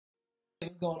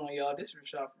What's going on, y'all? This is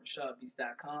Rashad from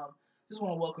RashadBeats.com. Just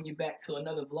want to welcome you back to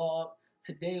another vlog.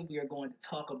 Today we are going to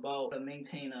talk about how to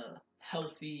maintain a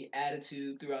healthy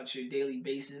attitude throughout your daily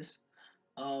basis,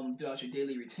 throughout your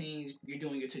daily routines. You're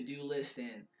doing your to-do list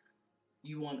and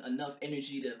you want enough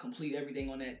energy to complete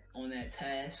everything on that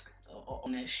task,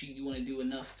 on that sheet. You want to do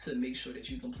enough to make sure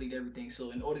that you complete everything. So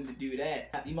in order to do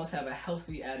that, you must have a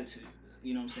healthy attitude.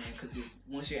 You know what I'm saying? Because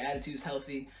once your attitude is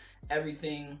healthy,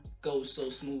 everything goes so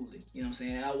smoothly. You know what I'm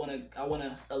saying? And I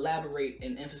wanna elaborate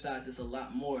and emphasize this a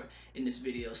lot more in this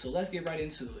video. So let's get right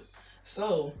into it.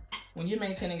 So when you're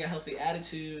maintaining a healthy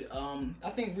attitude, I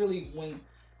think really when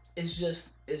it's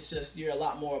just you're a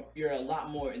lot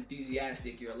more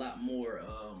enthusiastic. You're a lot more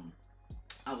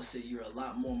I would say you're a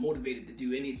lot more motivated to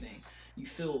do anything. You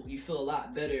feel a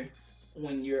lot better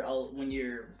when your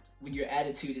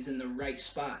attitude is in the right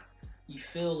spot. You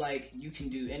feel like you can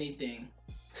do anything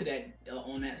to that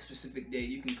on that specific day.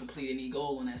 You can complete any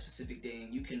goal on that specific day,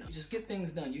 and you can just get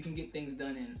things done. You can get things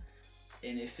done,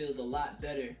 and it feels a lot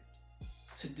better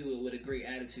to do it with a great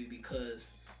attitude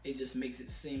because it just makes it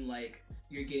seem like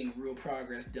you're getting real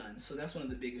progress done. So that's one of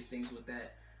the biggest things with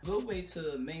that. A good way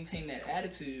to maintain that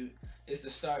attitude is to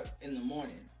start in the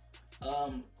morning.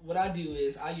 What I do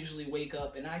is I usually wake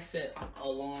up and I set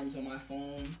alarms on my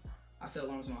phone. I set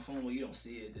alarms on my phone. Well, you don't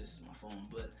see it. This is my phone,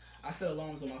 but I set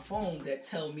alarms on my phone that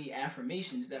tell me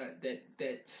affirmations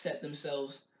that set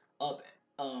themselves up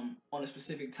on a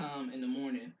specific time in the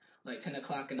morning, like 10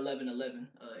 o'clock and 11:11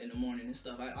 in the morning and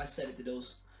stuff. I set it to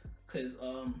those because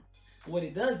what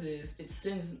it does is it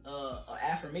sends an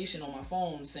affirmation on my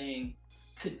phone saying,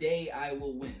 "Today I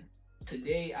will win.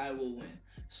 Today I will win."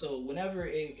 So whenever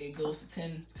it goes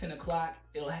to 10 o'clock,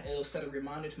 it'll set a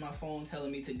reminder to my phone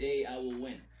telling me today I will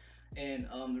win. And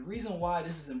the reason why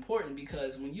this is important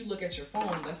because when you look at your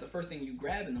phone, that's the first thing you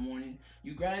grab in the morning.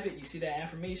 You grab it, you see that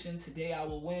affirmation, today I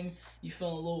will win. You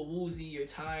feeling a little woozy, you're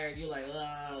tired, you're like,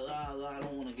 I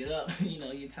don't want to get up.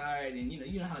 You're tired, and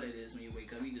you know how that is when you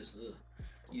wake up. You just,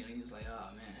 you're just like, oh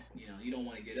man, you don't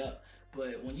want to get up.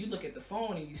 But when you look at the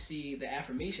phone and you see the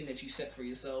affirmation that you set for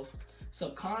yourself,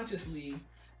 subconsciously,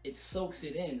 it soaks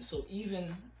it in. So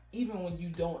even when you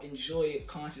don't enjoy it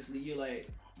consciously, you're like,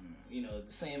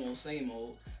 the same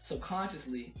old.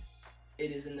 Subconsciously,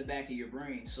 it is in the back of your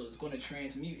brain. So it's going to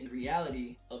transmute in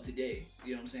reality of today.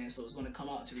 You know what I'm saying? So it's going to come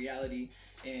out to reality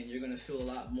and you're going to feel a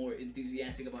lot more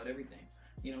enthusiastic about everything.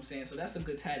 You know what I'm saying? So that's a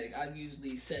good tactic. I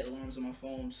usually set alarms on my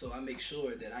phone so I make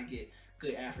sure that I get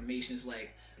good affirmations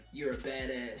like, you're a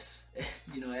badass,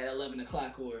 at 11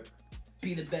 o'clock, or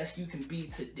be the best you can be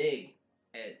today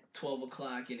at 12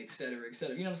 o'clock, and etc.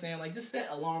 etc. You know what I'm saying? Like, just set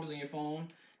alarms on your phone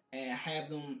and have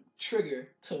them trigger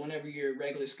to whenever your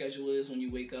regular schedule is when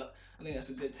you wake up. I think that's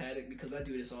a good tactic because I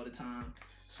do this all the time.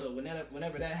 So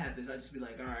whenever that happens, I just be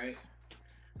like, all right,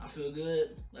 I feel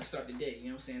good. Let's start the day. You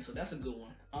know what I'm saying? So that's a good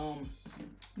one.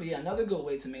 But yeah, another good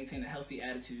way to maintain a healthy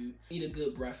attitude: eat a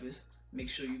good breakfast. Make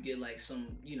sure you get like some,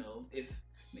 if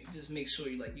just make sure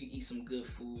you eat some good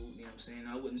food. You know what I'm saying?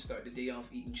 I wouldn't start the day off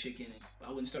eating chicken. I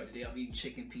wouldn't start the day off eating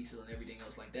chicken, pizza, and everything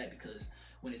else like that because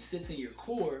when it sits in your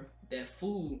core, that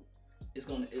food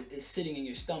is sitting in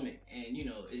your stomach, and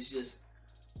it's just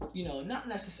not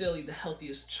necessarily the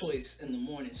healthiest choice in the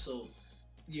morning. So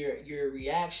your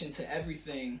reaction to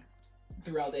everything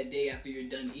throughout that day after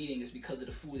you're done eating is because of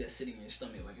the food that's sitting in your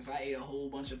stomach. Like if I ate a whole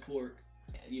bunch of pork,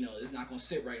 it's not gonna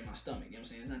sit right in my stomach. You know what I'm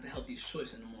saying? It's not the healthiest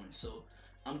choice in the morning. So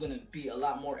I'm gonna be a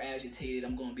lot more agitated.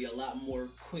 I'm gonna be a lot more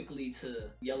quickly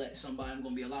to yell at somebody. I'm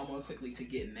gonna be a lot more quickly to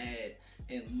get mad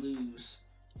and lose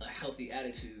a healthy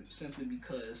attitude simply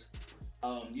because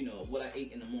what I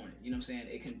ate in the morning. You know what I'm saying?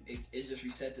 It just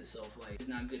resets itself. Like it's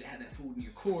not good to have that food in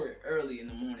your core early in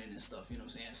the morning and stuff. You know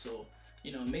what I'm saying? So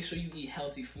make sure you eat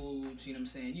healthy foods. You know what I'm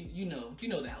saying? You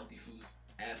know the healthy foods.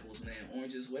 Apples, man,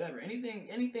 oranges, whatever.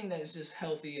 Anything that's just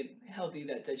healthy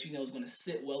that is going to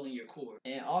sit well in your core.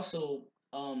 And also,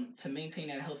 to maintain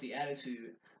that healthy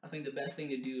attitude, I think the best thing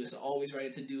to do is to always write a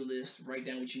to-do list. Write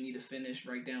down what you need to finish.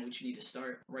 Write down what you need to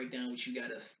start. Write down what you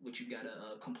gotta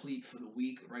complete for the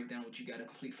week. Write down what you gotta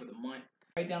complete for the month.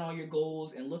 Write down all your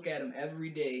goals and look at them every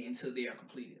day until they are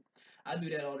completed. I do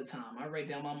that all the time. I write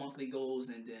down my monthly goals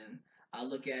and then I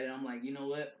look at it. I'm like, you know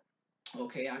what?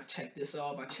 Okay, I checked this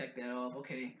off. I checked that off.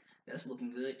 Okay, that's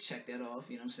looking good. Check that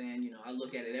off. You know what I'm saying? I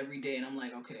look at it every day and I'm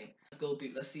like, okay, let's go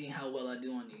through. Let's see how well I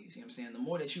do on these. You know what I'm saying? The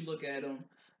more that you look at them,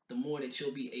 the more that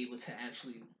you'll be able to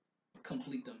actually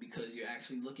complete them because you're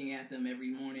actually looking at them every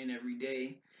morning, every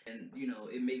day, and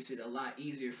it makes it a lot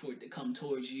easier for it to come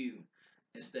towards you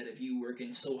instead of you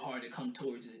working so hard to come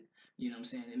towards it. You know what I'm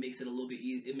saying? It makes it a little bit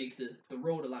easy. It makes the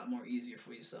road a lot more easier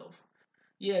for yourself.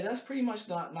 yeah, that's pretty much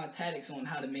my tactics on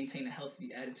how to maintain a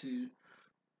healthy attitude.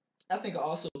 I think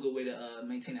also a good way to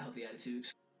maintain a healthy attitude.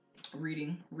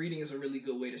 Reading is a really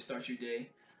good way to start your day.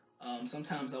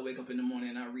 Sometimes I wake up in the morning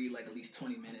and I read like at least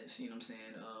 20 minutes. You know what I'm saying?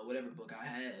 Whatever book I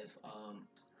have.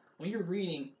 When you're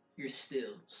reading, you're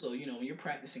still. So when you're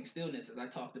practicing stillness, as I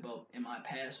talked about in my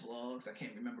past vlogs, I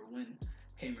can't remember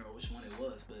which one it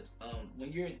was, but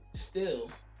when you're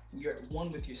still, you're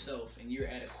one with yourself, and you're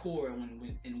at a core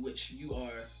in which you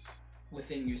are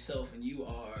within yourself, and you're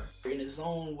in a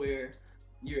zone where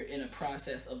you're in a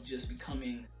process of just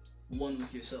becoming one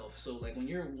with yourself. So like when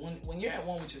you're at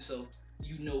one with yourself,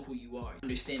 you know who you are,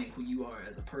 understanding who you are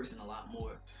as a person a lot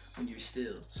more when you're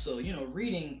still. So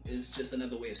reading is just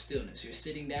another way of stillness. You're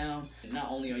sitting down, and not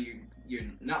only are you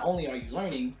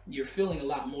learning, you're feeling a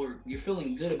lot more. You're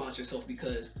feeling good about yourself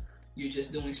because you're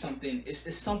just doing something.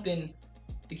 It's something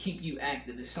to keep you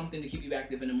active. It's something to keep you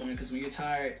active in the morning, because when you're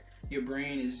tired, your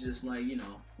brain is just like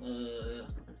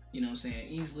what I'm saying,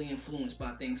 easily influenced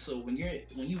by things. So when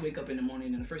you wake up in the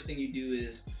morning and the first thing you do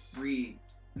is read,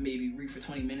 maybe read for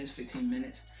 20 minutes, 15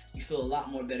 minutes, you feel a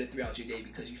lot more better throughout your day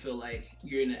because you feel like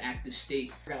you're in an active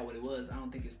state. I forgot what it was. I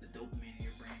don't think it's the dopamine in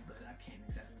your brain, but I can't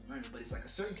exactly remember. But it's like a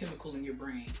certain chemical in your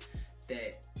brain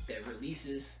that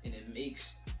releases, and it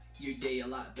makes your day a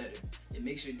lot better. It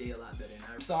makes your day a lot better. And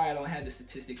I'm sorry I don't have the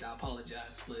statistics. I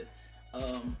apologize, but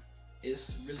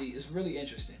it's really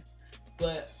interesting.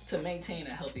 But to maintain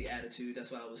a healthy attitude, that's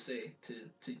what I would say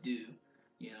to do.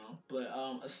 But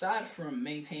aside from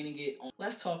maintaining it,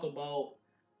 let's talk about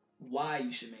why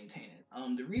you should maintain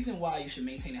it. The reason why you should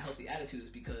maintain a healthy attitude is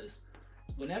because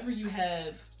whenever you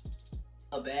have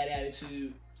a bad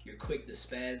attitude, you're quick to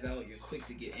spaz out, you're quick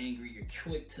to get angry, you're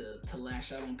quick to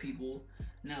lash out on people.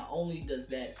 Not only does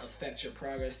that affect your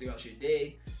progress throughout your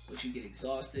day, but you get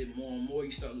exhausted more and more. You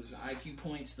start losing IQ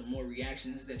points, the more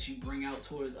reactions that you bring out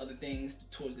towards other things,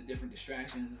 towards the different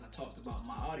distractions, as I talked about in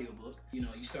my audiobook. You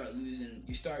start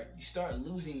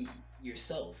losing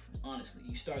yourself, honestly.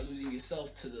 You start losing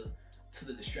yourself to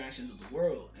the distractions of the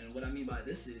world. And what I mean by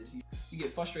this is you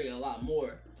get frustrated a lot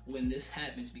more when this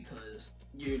happens, because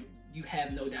you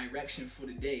have no direction for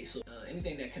the day. So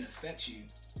anything that can affect you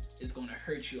is going to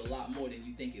hurt you a lot more than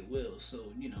you think it will.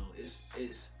 So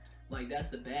it's like, that's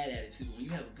the bad attitude. When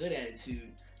you have a good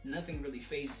attitude, nothing really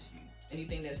phases you.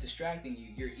 Anything that's distracting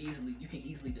you, you can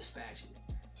easily dispatch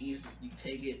it. Easily, you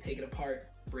take it apart,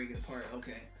 break it apart.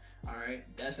 Okay, all right,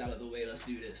 that's out of the way. Let's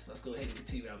do this. Let's go ahead and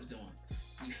continue what I was doing.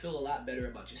 You feel a lot better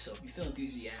about yourself. You feel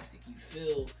enthusiastic. You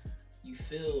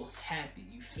feel happy.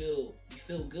 You feel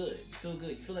good. You feel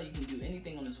good. You feel like you can do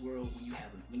anything on this world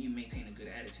when you maintain a good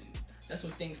attitude. That's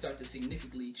when things start to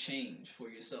significantly change for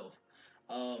yourself.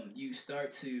 You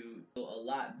start to feel a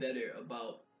lot better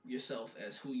about yourself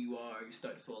as who you are. You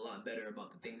start to feel a lot better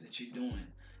about the things that you're doing.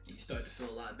 And you start to feel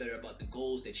a lot better about the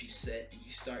goals that you set, and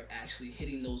you start actually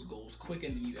hitting those goals quicker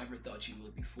than you ever thought you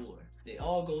would before. It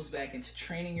all goes back into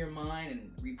training your mind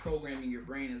and reprogramming your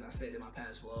brain, as I said in my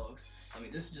past vlogs. I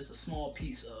mean, this is just a small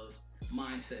piece of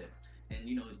mindset. And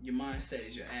your mindset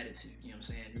is your attitude. You know what I'm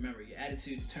saying? Remember, your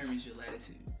attitude determines your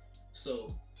latitude.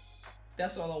 So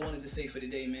that's all I wanted to say for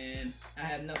today, man. I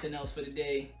have nothing else for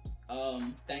today.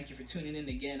 Thank you for tuning in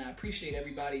again. I appreciate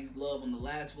everybody's love on the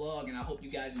last vlog, and I hope you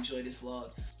guys enjoyed this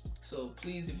vlog. So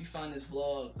please, if you find this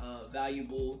vlog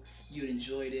valuable, you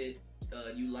enjoyed it,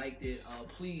 you liked it,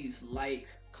 please like,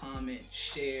 comment,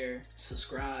 share,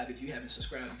 subscribe if you haven't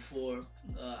subscribed before.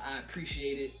 I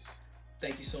appreciate it.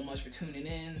 Thank you so much for tuning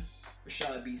in.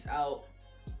 Rashad Beats out.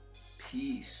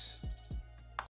 Peace.